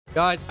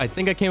Guys, I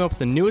think I came up with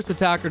the newest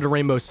attacker to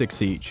Rainbow Six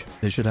Siege.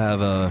 They should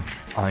have a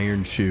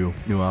Iron Shoe,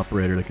 new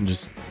operator that can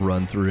just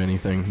run through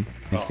anything.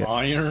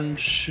 Iron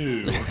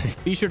Shoe.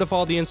 Be sure to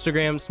follow the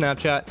Instagram,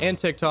 Snapchat, and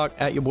TikTok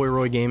at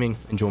YoBoyRoy Gaming,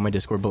 and join my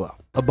Discord below.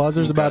 A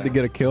buzzer's about to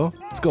get a kill.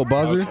 Let's go,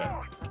 buzzer. Okay.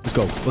 Let's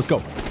go. Let's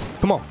go.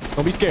 Come on.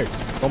 Don't be scared.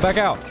 Don't back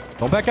out.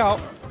 Don't back out.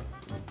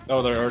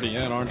 Oh, they're already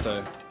in, aren't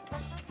they?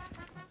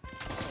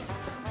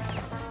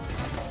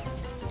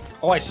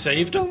 Oh, I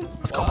saved him?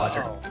 Let's go,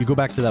 buzzer. You go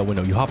back to that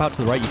window. You hop out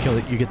to the right. You kill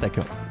it. You get that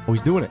kill. Oh,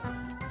 he's doing it.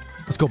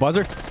 Let's go,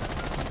 buzzer.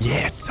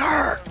 Yes,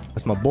 sir.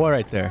 That's my boy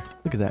right there.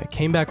 Look at that.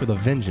 Came back with a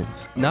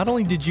vengeance. Not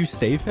only did you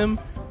save him,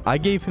 I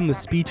gave him the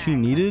speech he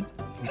needed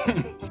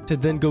to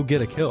then go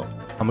get a kill.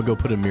 I'm gonna go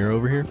put a mirror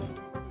over here.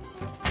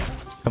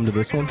 Come to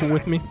this one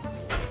with me.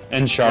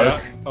 And shark. Yeah.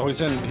 Oh,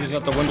 he's in. He's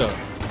at the window.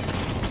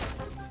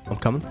 I'm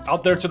coming.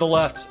 Out there to the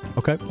left.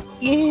 Okay.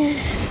 Yeah.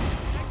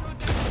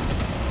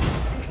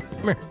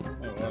 Come here.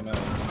 Oh, no.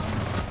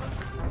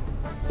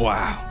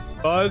 Wow.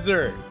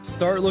 Buzzer.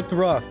 Start looked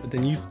rough, but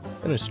then you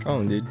finished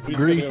strong, dude. He's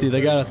Greasy,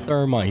 they got a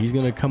thermite. He's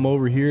gonna come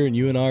over here, and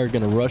you and I are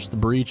gonna rush the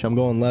breach. I'm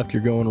going left.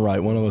 You're going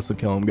right. One of us will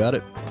kill him. Got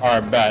it? All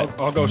right,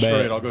 bet. I'll go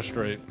straight. I'll go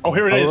straight. Oh,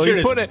 here it is. Here it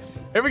is. Put it.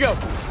 Here we go.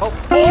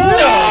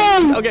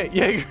 Oh. No! Okay,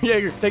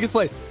 Jaeger, take his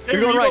place.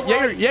 You're going right.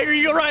 Jaeger,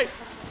 you go right.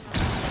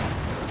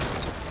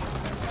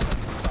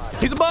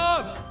 He's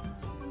above.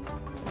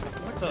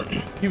 What the?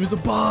 He was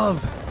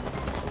above.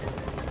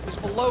 He's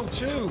below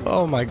too.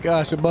 Oh my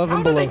gosh, above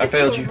and below. I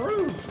failed you.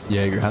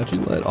 Jaeger, how'd you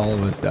let all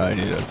of us die,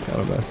 dude? That's kind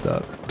of messed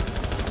up.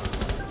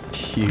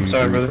 Huge.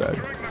 Sorry, brother.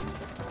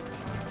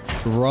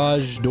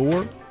 Garage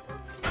door.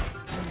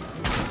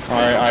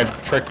 All right, I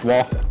tricked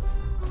wall.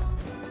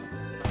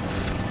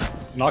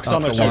 Knocks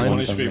on their side. 1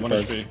 HP. 1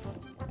 HP.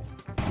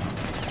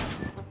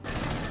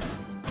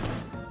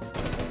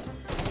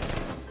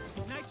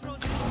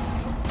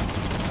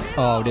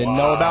 Oh, didn't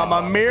know about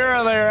my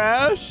mirror there,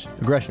 Ash.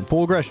 Aggression,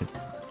 full aggression.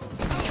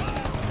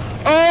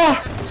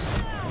 Oh!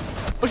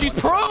 Oh, she's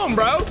prone,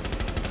 bro.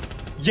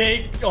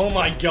 Oh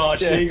my gosh,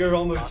 Jaeger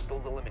almost.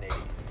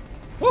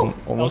 Woo,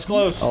 that was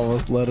close.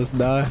 Almost let us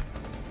die.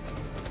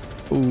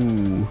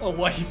 Ooh. Oh,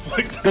 why he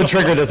flicked? Good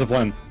trigger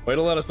discipline. Way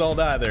to let us all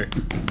die there.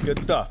 Good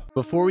stuff.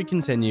 Before we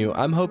continue,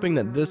 I'm hoping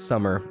that this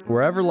summer,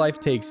 wherever life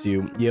takes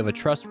you, you have a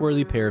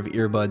trustworthy pair of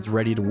earbuds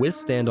ready to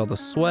withstand all the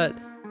sweat,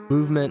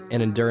 movement,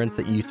 and endurance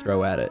that you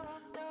throw at it.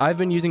 I've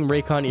been using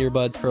Raycon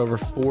earbuds for over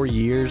 4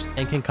 years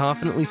and can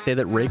confidently say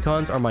that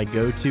Raycons are my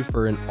go-to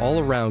for an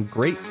all-around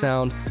great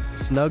sound,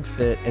 snug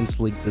fit, and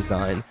sleek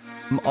design.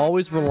 I'm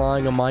always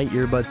relying on my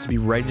earbuds to be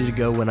ready to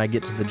go when I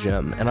get to the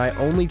gym, and I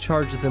only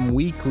charge them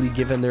weekly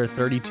given their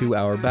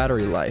 32-hour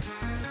battery life.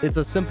 It's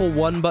a simple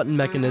one-button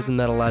mechanism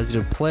that allows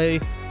you to play,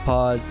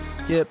 pause,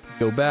 skip,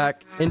 go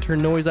back, enter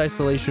noise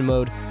isolation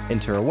mode,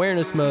 enter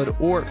awareness mode,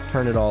 or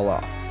turn it all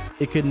off.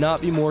 It could not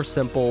be more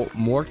simple,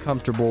 more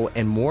comfortable,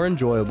 and more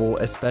enjoyable,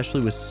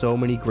 especially with so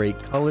many great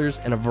colors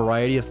and a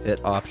variety of fit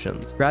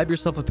options. Grab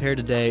yourself a pair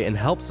today and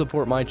help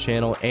support my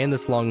channel and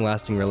this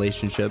long-lasting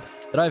relationship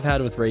that I've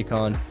had with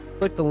Raycon.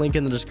 Click the link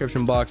in the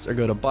description box or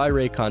go to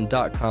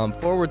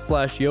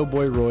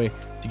buyraycon.com/YoBoyRoy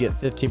to get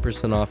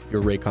 15% off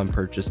your Raycon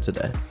purchase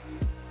today.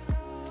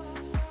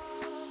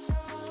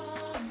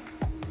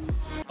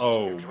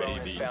 Oh,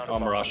 baby.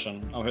 I'm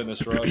rushing. I'm hitting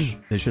this rush.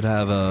 They should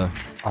have a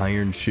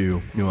Iron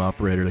Shoe, new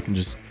operator that can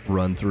just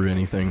run through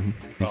anything.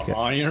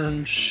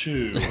 Iron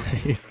Shoe.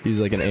 he's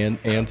like an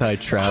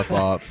anti-trap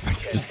op.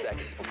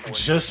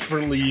 Just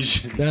for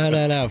lesion.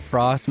 No.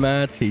 Frost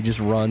mats. He just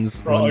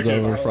runs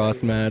over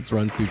frost mats,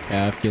 runs through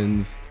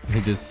Capkins.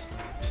 He just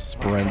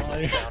sprints.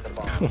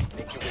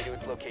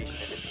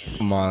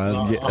 Come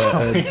on,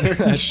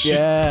 that's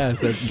gas.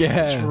 That's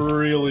gas. It's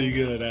really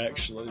good,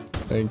 actually.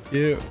 Thank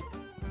you.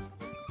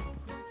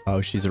 Oh,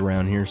 she's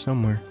around here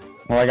somewhere.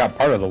 Well, I got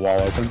part of the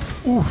wall open.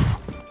 Oof.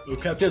 Who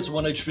kept his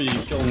 1 HP?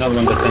 Kill him. Another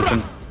one's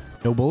attention.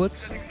 No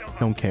bullets?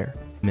 Don't care.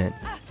 Man,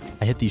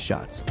 I hit these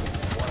shots.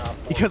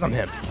 Because I'm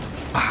him.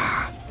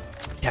 Ah.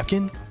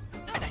 Capkin?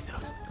 I like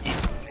those.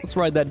 Let's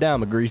ride that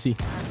down, McGreasy.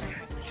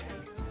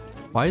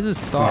 Why is this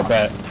soft? I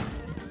bet.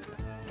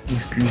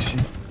 He's greasy.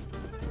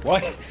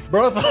 What?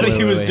 Bro, I thought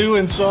he was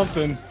doing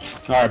something.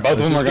 All right, both of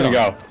them are going to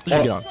go.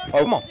 Get on.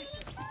 Oh, come on.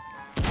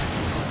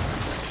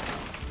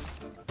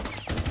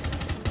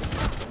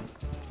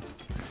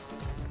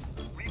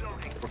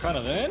 We're kind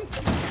of in?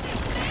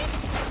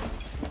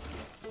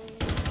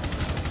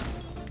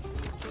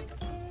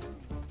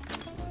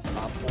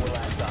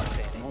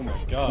 Oh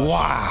my gosh.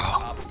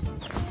 Wow.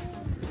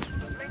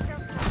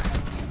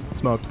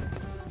 Smoked.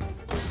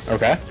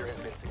 Okay.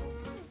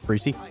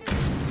 Greasy.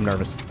 I'm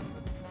nervous.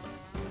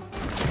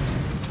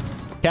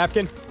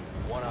 Capkin.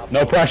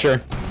 No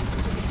pressure.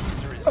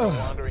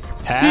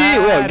 See,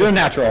 look, you're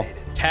natural.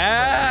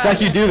 It's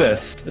like you do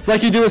this. It's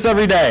like you do this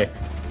every day.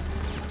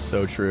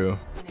 So true.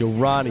 Yo,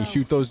 Ronnie,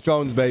 shoot those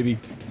drones, baby.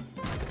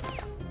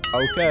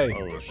 Okay.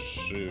 Oh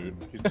shoot.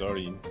 He's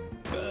already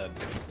dead.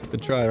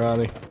 Good try,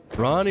 Ronnie.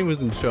 Ronnie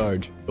was in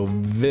charge. Yo,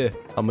 Vic,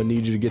 I'm gonna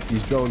need you to get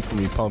these drones for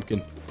me,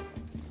 pumpkin.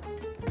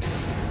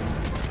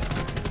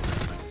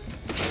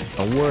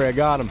 Don't worry, I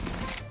got him.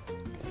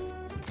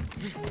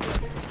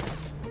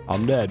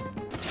 I'm dead.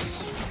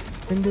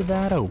 When did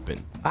that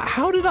open?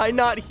 How did I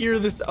not hear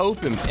this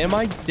open? Am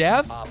I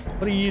deaf?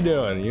 What are you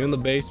doing? You in the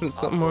basement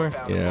somewhere?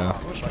 Yeah.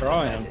 I was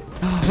trying.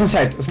 It's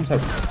inside. It's inside.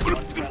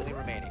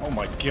 Oh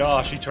my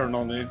gosh, he turned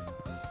on me.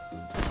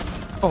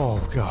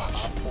 Oh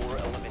gosh.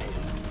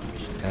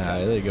 Ah,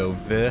 there you go,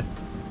 Vi.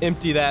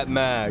 Empty that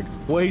mag.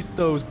 Waste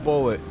those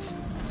bullets.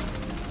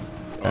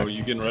 Oh,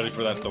 you getting ready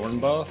for that thorn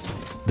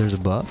buff? There's a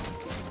buff?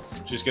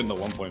 She's getting the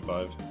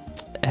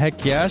 1.5.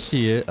 Heck yeah,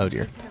 she is. Oh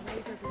dear.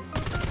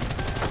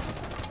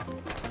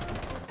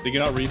 Did you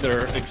not read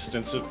their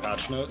extensive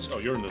patch notes? Oh,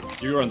 you're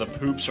in the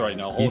poops right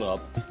now. Hold up.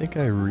 You think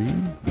I read?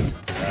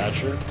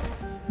 Patcher.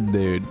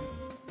 Dude.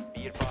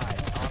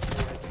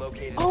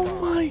 Oh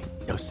my.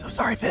 Yo, so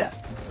sorry, Vi.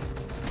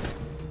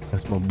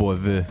 That's my boy,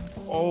 Vi.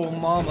 Oh,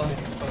 mama.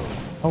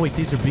 Oh wait,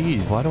 these are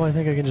bees. Why do I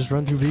think I can just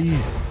run through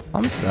bees?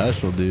 I'm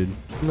special, dude.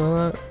 You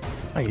know that?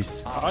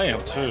 Nice. I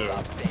am too.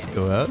 Let's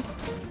go out.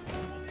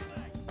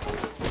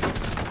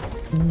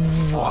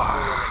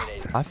 Wow.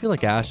 I feel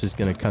like Ash is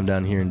gonna come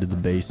down here into the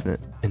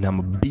basement, and I'm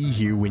gonna be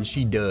here when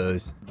she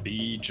does.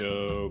 B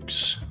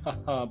jokes.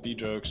 Haha, B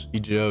jokes. B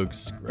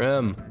jokes.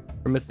 Grim.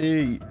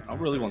 Timothy. I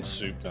really want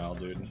soup now,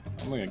 dude.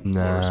 I'm gonna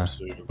Nah.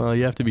 some soup. Well,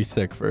 you have to be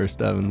sick first,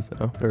 Evan,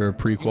 so there are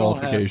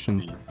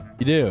pre-qualifications.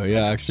 You do,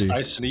 yeah, actually.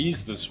 I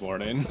sneezed this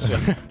morning, so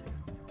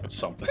it's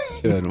something.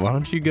 Good. Why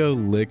don't you go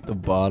lick the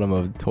bottom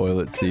of the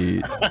toilet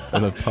seat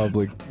in a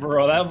public?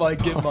 Bro, that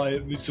might get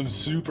me some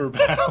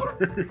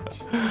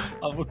superpowers.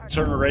 I'm gonna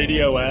turn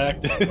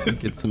radioactive.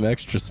 Get some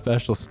extra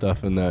special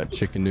stuff in that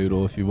chicken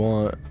noodle if you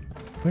want.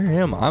 Where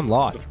am I? I'm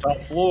lost. Top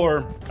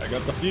floor. I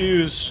got the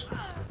fuse.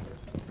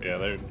 Yeah,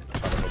 they're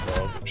kind of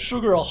above.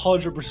 Sugar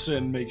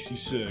 100% makes you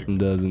sick. It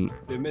doesn't.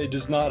 It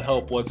does not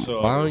help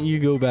whatsoever. Why don't you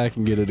go back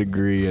and get a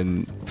degree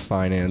in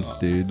finance,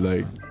 dude?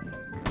 Like,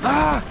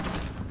 ah!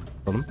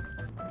 Hold on.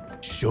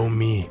 Show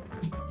me.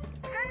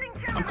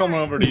 I'm coming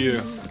over to you.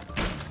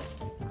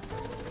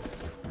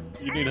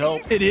 You need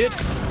help? Idiot!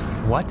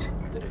 What?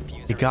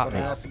 He got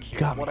me. He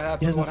got me.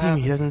 He doesn't see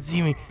me. He doesn't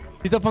see me.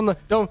 He's up on the.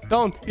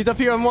 Don't. He's up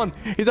here on one.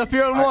 He's up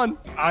here on one.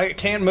 I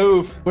can't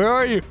move. Where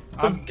are you?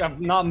 I'm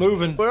not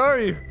moving. Where are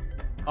you?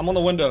 I'm on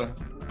the window.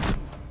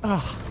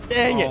 Oh,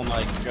 dang it. Oh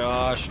my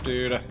gosh,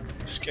 dude.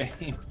 This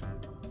game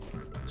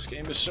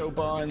is so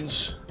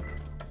buns.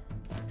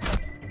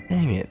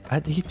 Dang it.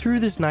 He threw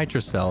this nitro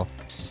cell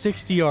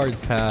 60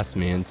 yards past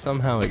me, and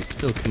somehow it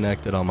still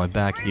connected on my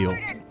back heel.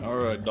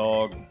 Alright,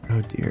 dog.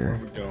 Oh dear. Where are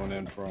we going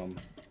in from?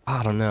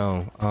 I don't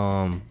know.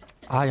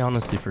 I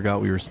honestly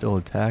forgot we were still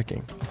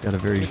attacking. Got a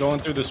very. You going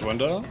through this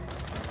window?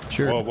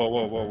 Sure.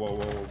 Whoa.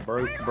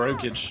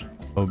 Brokeage.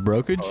 Oh,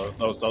 brokerage?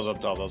 That was up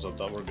top.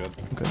 We're good.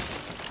 Okay.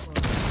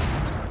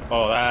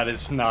 Oh, that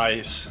is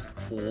nice.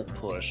 Full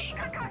push.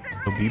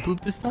 Oh, beep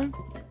boop this time?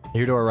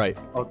 Here to our right.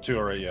 Oh, to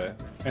our right, yeah.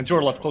 And to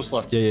our left, close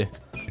left. Yeah.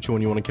 Which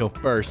one you want to kill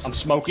first? I'm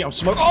smoking.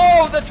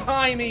 Oh, the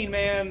timing,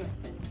 man.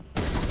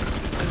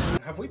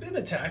 Have we been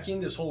attacking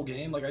this whole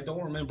game? Like, I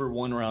don't remember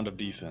one round of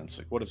defense.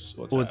 Like, what's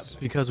Well, happening? it's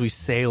because we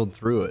sailed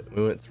through it.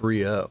 We went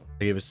 3-0. Like,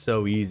 it was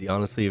so easy.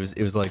 Honestly,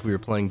 it was like we were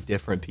playing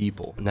different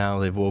people. Now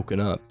they've woken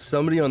up.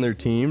 Somebody on their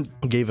team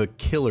gave a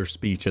killer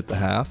speech at the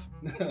half.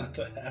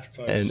 The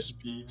halftime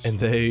speech. And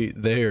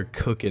they are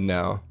cooking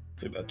now.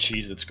 It's like that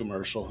Cheez-Its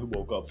commercial. Who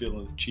woke up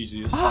feeling the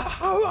cheesiest?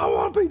 I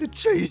want to be the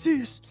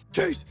cheesiest.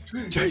 Cheese.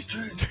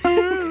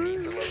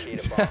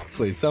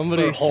 Exactly.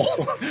 Somebody.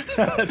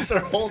 That's their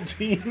whole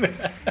team.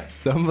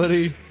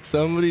 Somebody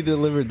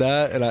delivered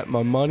that, and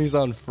my money's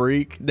on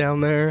Freak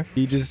down there.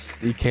 He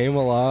came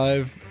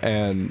alive,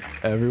 and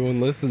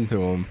everyone listened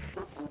to him.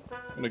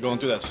 Gonna go in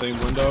through that same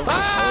window.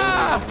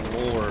 Ah!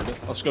 Oh Lord!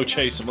 Let's go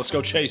chase him.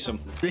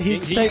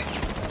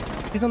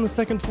 He's on the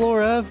second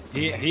floor, Ev.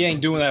 He ain't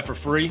doing that for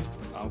free.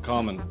 I'm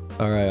coming.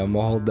 All right, I'm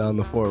gonna hold down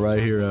the fort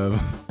right here,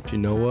 Ev. But you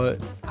know what?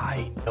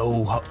 I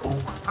know how.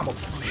 Oh, I'm gonna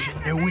push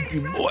in there with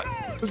you, boy.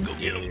 Let's go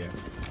get him.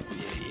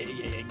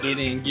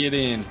 Yeah. Get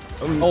in.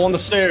 Oh, on the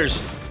stairs.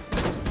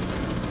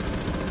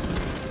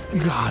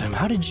 Got him.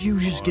 How did you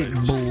just get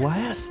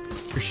blasted?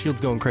 Your shield's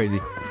going crazy.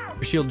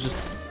 Your shield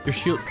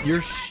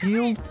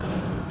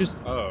just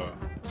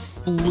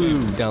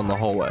flew down the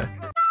hallway.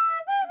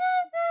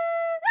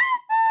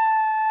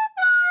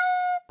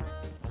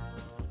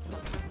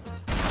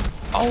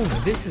 Oh,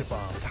 this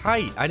is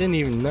tight. I didn't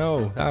even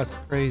know. That's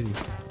crazy.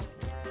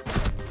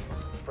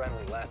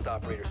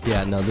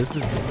 Yeah, no, this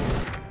is...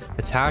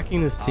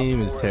 Attacking this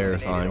team is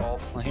terrifying.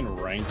 Playing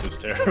ranked is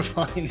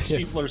terrifying. These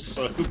people are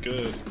so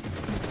good.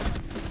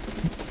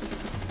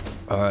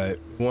 Alright,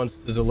 who wants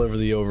to deliver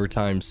the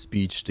overtime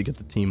speech to get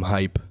the team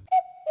hype?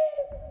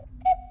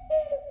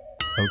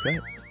 Okay,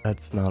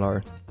 it's not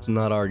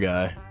our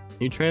guy. Can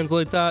you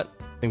translate that?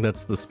 I think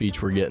that's the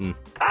speech we're getting.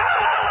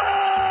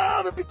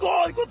 I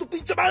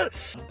don't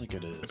think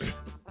it is.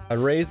 I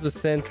raise the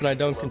sense and I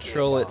don't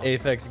control it.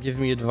 Aphex, give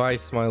me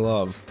advice, my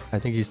love. I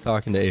think he's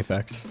talking to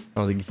Aphex. I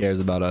don't think he cares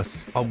about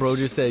us. Oh, bro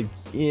just said,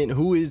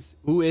 who is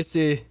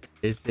it?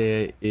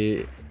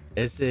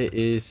 Ese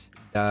is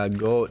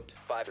Goat.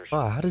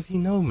 Wow, how does he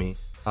know me?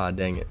 Ah,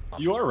 dang it.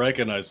 You are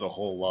recognized a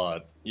whole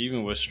lot,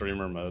 even with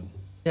streamer mode.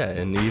 Yeah,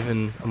 and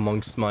even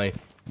amongst my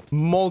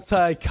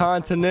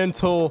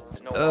multi-continental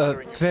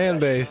fan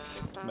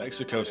base.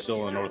 Mexico's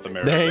still in North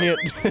America. Dang it.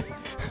 All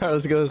right,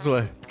 let's go this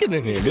way. Let's get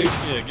in here, dude.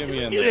 Yeah, get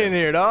me in Get there. in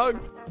here, dog.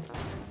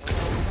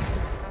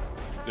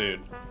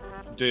 Dude.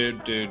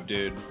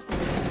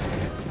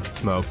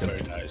 Smoked him.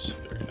 Very nice,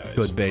 very nice.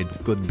 Good bait,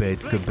 good bait,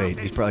 good bait.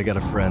 He's probably got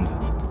a friend.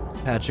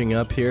 Patching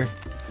up here.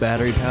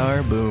 Battery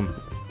power, boom.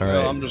 All right.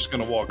 Well, I'm just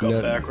gonna walk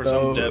up backwards.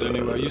 I'm dead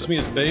anyway. Use me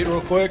as bait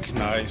real quick.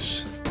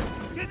 Nice.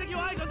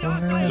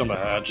 He's on the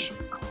hatch.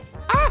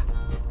 Ah!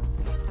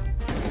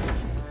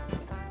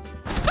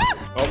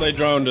 Oh, they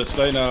droned us.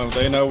 They know.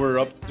 They know we're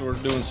up. We're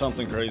doing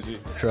something crazy.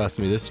 Trust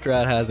me, this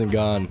strat hasn't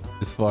gone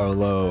this far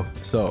low,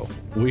 so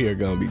we are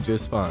gonna be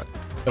just fine.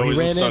 Oh, he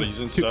ran in. He's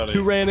in study.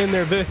 Two ran in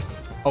there, Vic.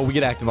 Oh, we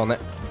get active on that.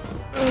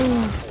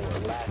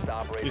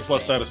 He's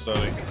left side of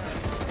study.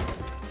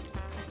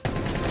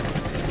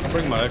 I'll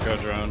bring my echo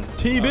drone.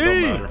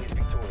 TB!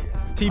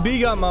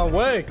 TB got my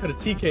way. Could have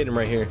TK'd him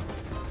right here.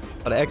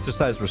 Gotta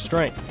exercise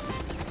restraint.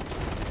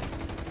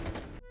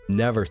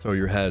 Never throw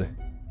your head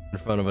in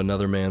front of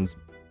another man's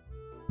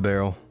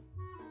barrel.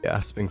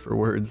 Gasping for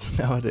words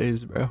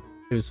nowadays, bro.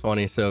 It was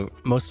funny. So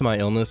most of my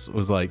illness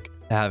was like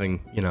having,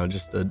 you know,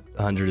 just a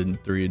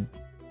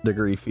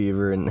 103-degree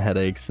fever and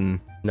headaches and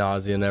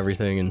nausea and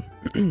everything.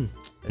 And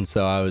and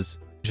so I was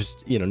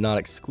just, you know, not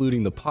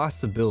excluding the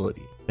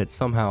possibility that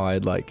somehow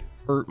I'd like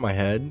hurt my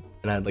head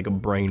and I had like a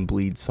brain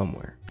bleed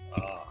somewhere.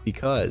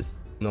 Because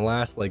in the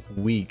last like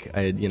week,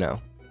 I had, you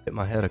know, hit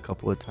my head a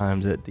couple of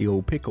times at the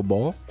old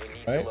pickleball,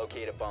 right?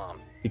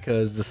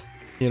 Because,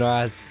 you know,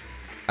 as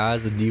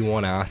a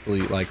D1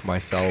 athlete like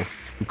myself,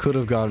 who could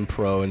have gone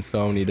pro in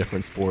so many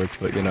different sports,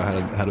 but, you know,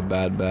 had a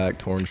bad back,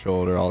 torn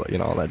shoulder, all, you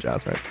know, all that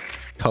jazz, right?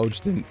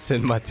 Coach didn't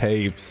send my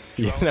tapes,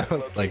 you know,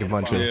 it's like a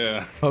bunch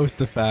of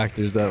host of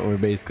factors that were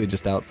basically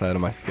just outside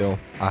of my skill.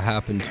 I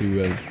happened to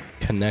have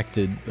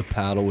connected the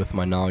paddle with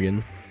my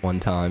noggin one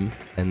time,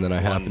 and then I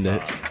happened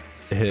to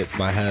hit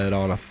my head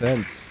on a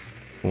fence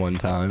one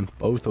time,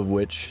 both of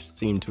which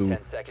seemed to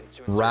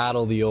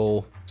rattle the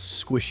old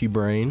squishy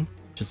brain,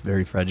 just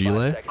very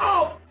fragile.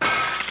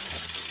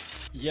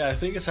 Yeah, I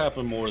think it's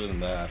happened more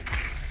than that.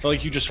 I feel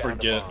like you just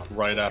forget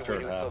right after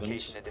it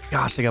happens.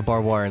 Gosh, they got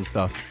barbed wire and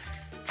stuff.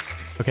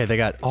 Okay, they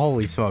got,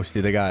 holy smokes,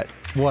 dude, they got,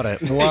 what,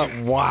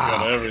 wow.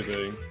 Got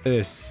everything.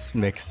 This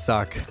mix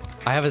suck.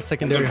 I have a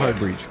secondary hard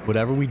breach.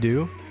 Whatever we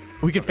do,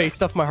 we can face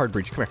stuff my hard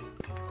breach. Come here.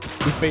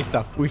 We face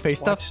stuff. We face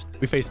stuff.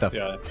 We face stuff.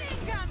 Yeah.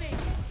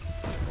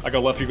 I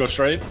go left, you go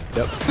straight?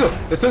 Yep.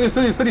 Study.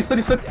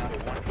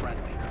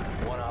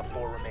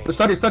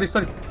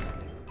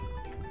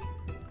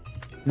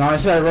 No,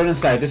 this is our road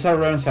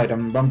inside.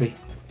 I'm bumpy.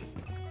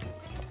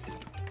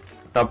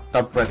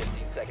 Top red.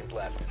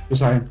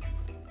 Sorry.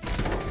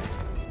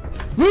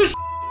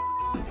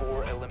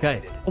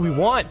 Okay. Oh, we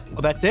won.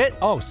 Oh, that's it?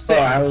 Oh, sick.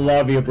 Oh, I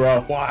love you,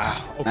 bro.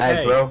 Wow. Okay.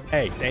 Nice, bro.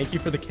 Hey, thank you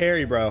for the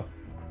carry, bro.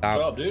 Good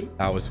job, dude.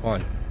 That was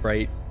fun.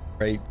 Great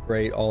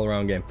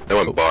all-around game. They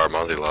went bar,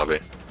 Mozzie lobby.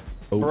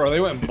 Oh. Bro, they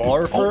went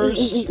bar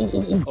first?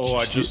 Oh,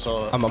 I just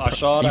saw that. I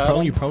shot at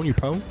him. You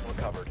prone?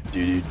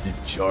 Dude,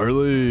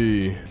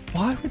 Charlie.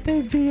 Why would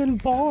they be in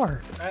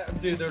bar?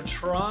 Dude, they're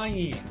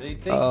trying. They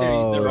think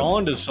they're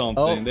onto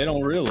something. They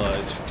don't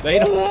realize. They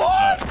don't.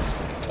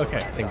 What? Okay,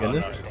 thank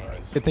goodness.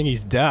 Good thing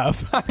he's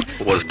deaf.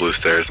 Was blue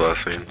stairs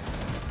last scene.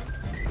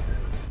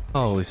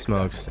 Holy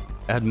smokes.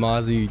 Had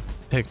Mozzie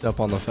picked up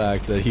on the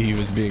fact that he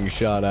was being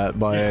shot at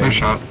by a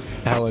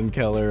Helen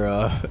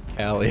Keller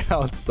Callie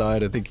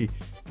outside, I think he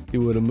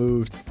would have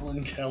moved.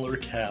 Helen Keller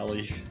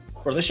Callie.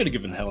 Bro, they should have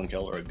given Helen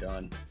Keller a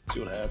gun.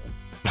 See what happened.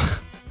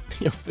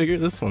 Yo, figure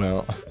this one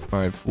out.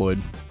 Alright, Floyd.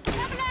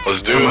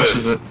 Let's do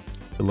this. Good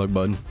luck,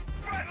 bud.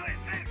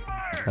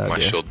 My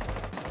shield.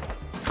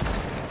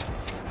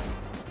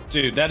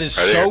 Dude, that is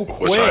Right so there.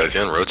 quick. What side? Is he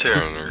on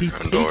rotating or He's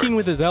on door? peeking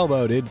with his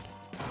elbow, dude.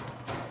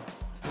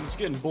 He's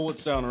getting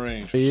bullets down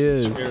range. He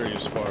is. The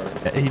scariest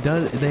part. He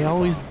does. They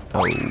always.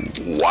 Oh,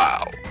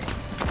 Wow.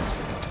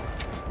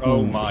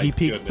 Oh my He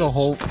peeked the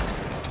whole.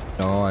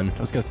 Gone. I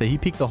was gonna say he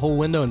peeked the whole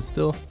window and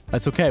still.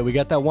 That's okay. We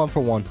got that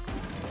 1-for-1.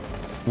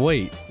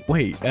 Wait,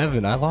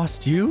 Evan, I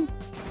lost you?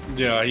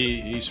 Yeah,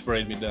 he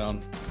sprayed me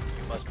down.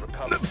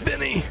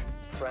 Vinny.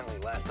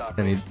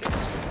 Vinny.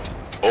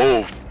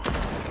 Oh.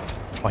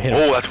 Oh, hit him.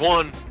 Oh, that's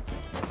one.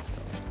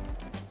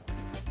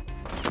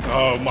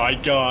 Oh my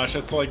gosh,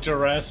 it's like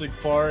Jurassic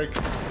Park.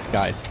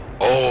 Guys.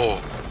 Oh.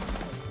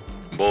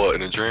 Bullet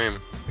in a dream.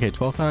 Okay,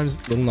 12 times,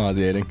 a little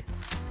nauseating.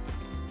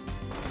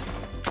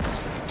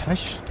 Can I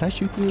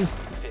shoot through this?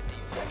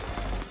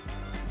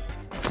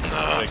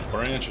 Big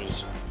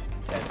branches.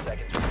 10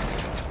 seconds.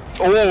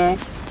 Oh.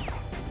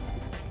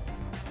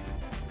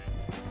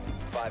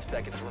 5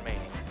 seconds remaining.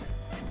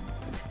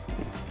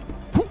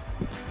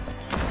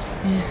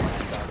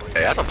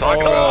 Hey, that's what I'm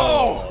talking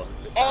about.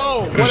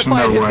 Oh, what if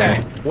I hit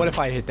that? What if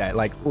I hit that?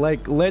 Like,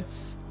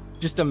 let's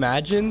just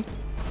imagine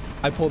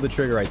I pulled the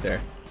trigger right there.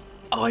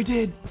 Oh, I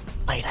did.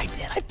 Wait, I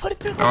did. I put it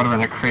through the... That would have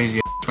been a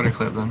crazy Twitter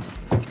clip then.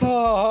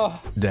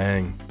 Oh,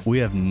 dang. We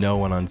have no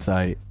one on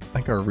site. I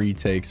think our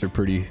retakes are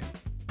pretty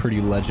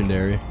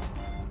legendary.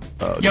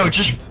 Oh, Yo,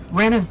 just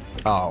ran in.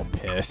 oh,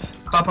 piss.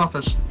 Top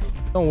office.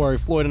 Don't worry,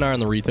 Floyd and I are on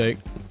the retake.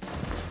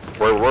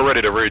 We're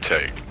ready to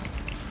retake.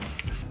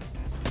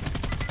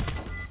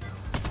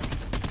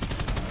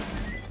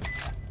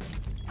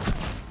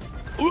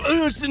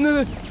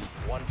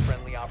 One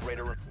friendly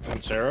operator.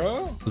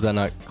 Pantera? Was that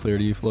not clear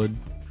to you, Floyd?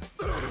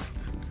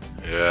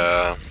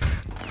 Yeah.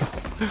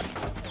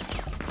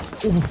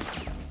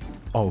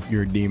 Oh,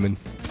 you're a demon.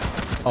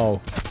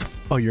 Oh,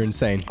 you're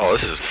insane. Oh,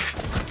 this is.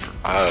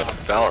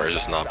 Valor has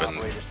just not been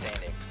Operator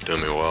standing.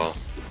 doing me well.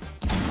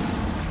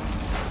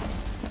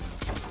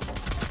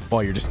 Oh,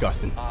 you're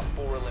disgusting. Op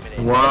 4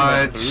 eliminated.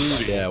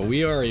 What? Yeah,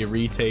 we are a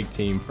retake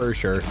team for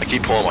sure. I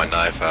keep pulling my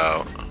knife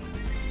out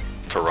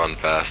to run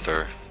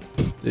faster.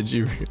 Did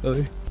you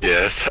really?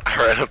 Yes, I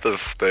ran up the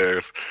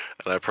stairs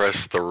and I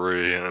pressed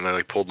 3 and I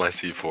like pulled my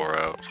C4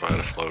 out, so I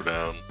had to slow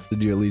down.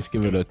 Did you at least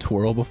give it a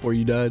twirl before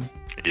you died?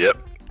 Yep,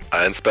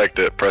 I inspect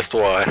it, pressed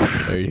Y.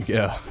 There you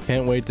go.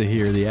 Can't wait to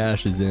hear the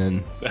ashes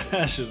in.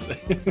 That's just...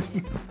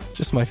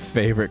 Just my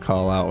favorite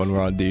call out when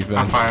we're on I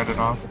defense. fired it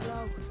off.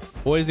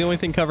 Boys, the only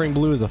thing covering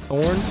blue is a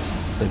thorn.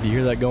 So if you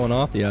hear that going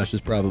off, the ash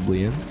is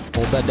probably in.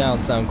 Hold that down,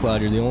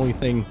 SoundCloud. You're the only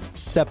thing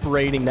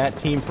separating that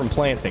team from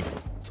planting.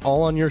 It's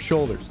all on your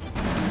shoulders.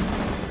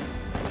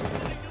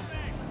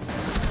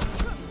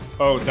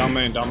 Oh, down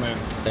main, down main.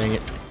 Dang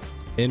it.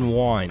 In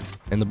wine.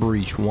 In the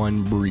breach.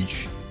 One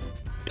breach.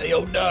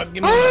 Yo, Doug,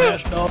 give me the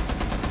hash, dog.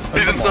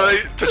 He's inside!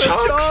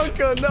 Tachonks!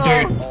 Tachanka,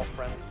 no! Dude. All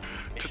friendly.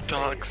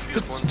 Tachonks, you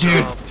had one Dude,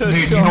 job. dude,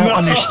 you don't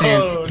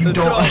understand. You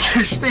don't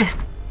understand.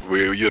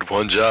 You had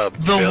one job.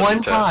 The Failed one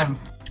attempt. time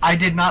I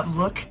did not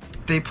look,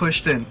 they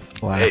pushed in.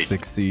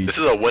 Classic siege. This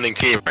is a winning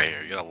team right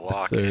here. You gotta Yes,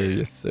 lock sir. in.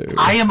 Yes, sir.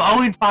 I am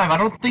 0-5. I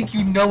don't think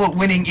you know what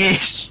winning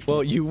is.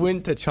 Well, you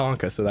went to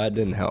Tachanka, so that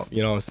didn't help.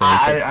 You know what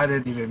I'm saying? So I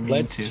didn't even mean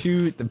let's to.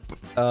 shoot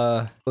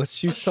the let's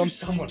shoot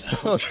someone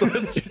else.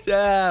 let's shoot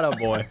that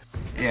boy.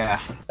 Yeah.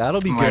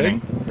 That'll be I'm good.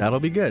 winning. That'll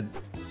be good.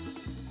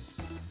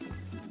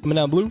 Coming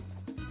down blue.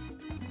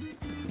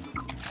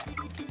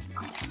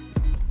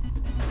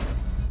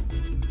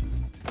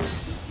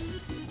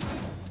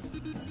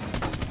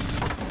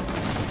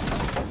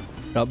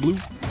 Got blue.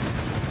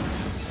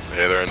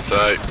 Hey, they're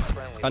inside.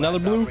 Friendly. Another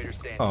Last blue. operator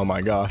standing. Oh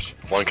my gosh.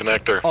 One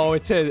connector. Oh,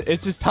 it's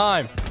his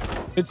time.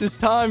 It's his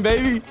time,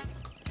 baby.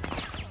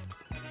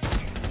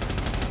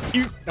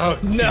 You. Oh,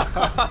 no.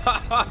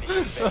 All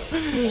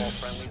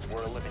friendlies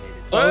were eliminated.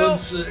 Well,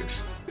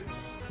 0-6.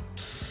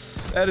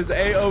 that is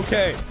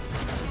A-okay.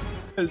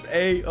 That is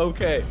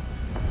A-okay.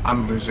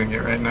 I'm losing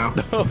it right now.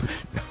 No,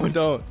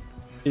 don't.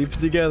 Keep it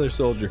together,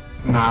 soldier.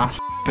 Nah,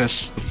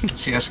 this.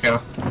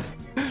 CSGO.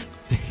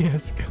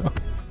 CSGO. Go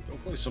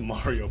play some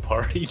Mario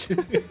Party.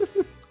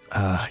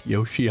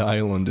 Yoshi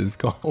Island is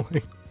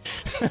calling.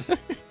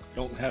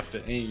 Don't have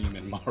to aim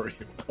in Mario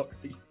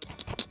Party.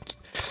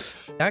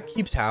 That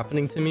keeps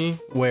happening to me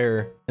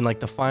where in like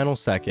the final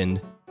second,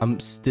 I'm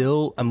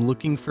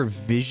looking for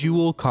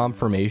visual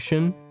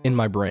confirmation in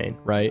my brain,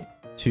 right?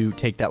 To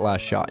take that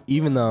last shot,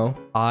 even though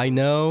I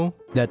know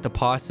that the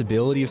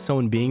possibility of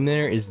someone being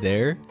there is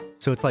there.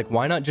 So it's like,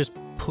 why not just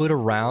put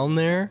around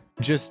there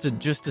just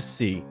to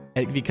see?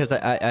 And because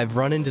I've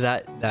run into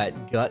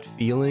that gut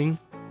feeling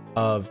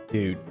of,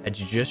 dude, had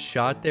you just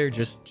shot there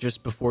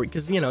just before,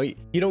 because you know, you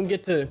don't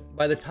get to,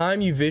 by the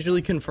time you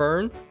visually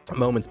confirm, a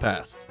moment's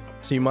passed.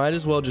 So you might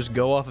as well just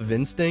go off of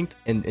instinct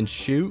and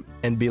shoot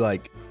and be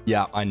like,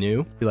 yeah, I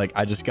knew. Be like,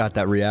 I just got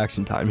that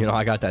reaction time. You know,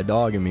 I got that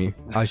dog in me.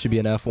 I should be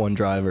an F1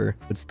 driver.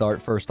 Would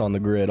start first on the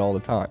grid all the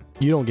time.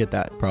 You don't get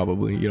that,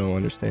 probably. You don't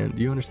understand.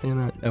 Do you understand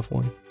that,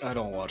 F1? I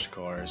don't watch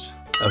cars.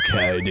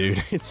 Okay,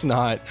 dude. It's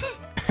not.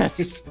 That's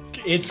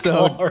It's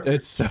so. cars.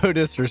 It's so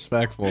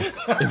disrespectful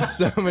in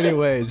so many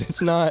ways.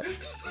 It's not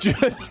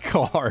just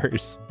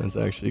cars. That's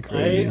actually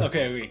crazy.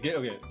 Okay,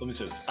 let me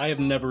say this. I have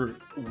never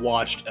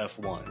watched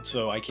F1,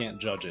 so I can't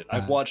judge it.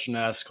 I've watched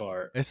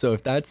NASCAR. Okay, so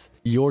if that's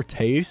your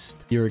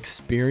taste, your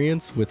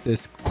experience with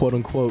this quote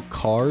unquote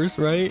cars,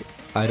 right?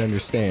 I'd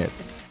understand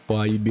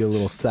why you'd be a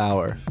little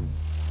sour.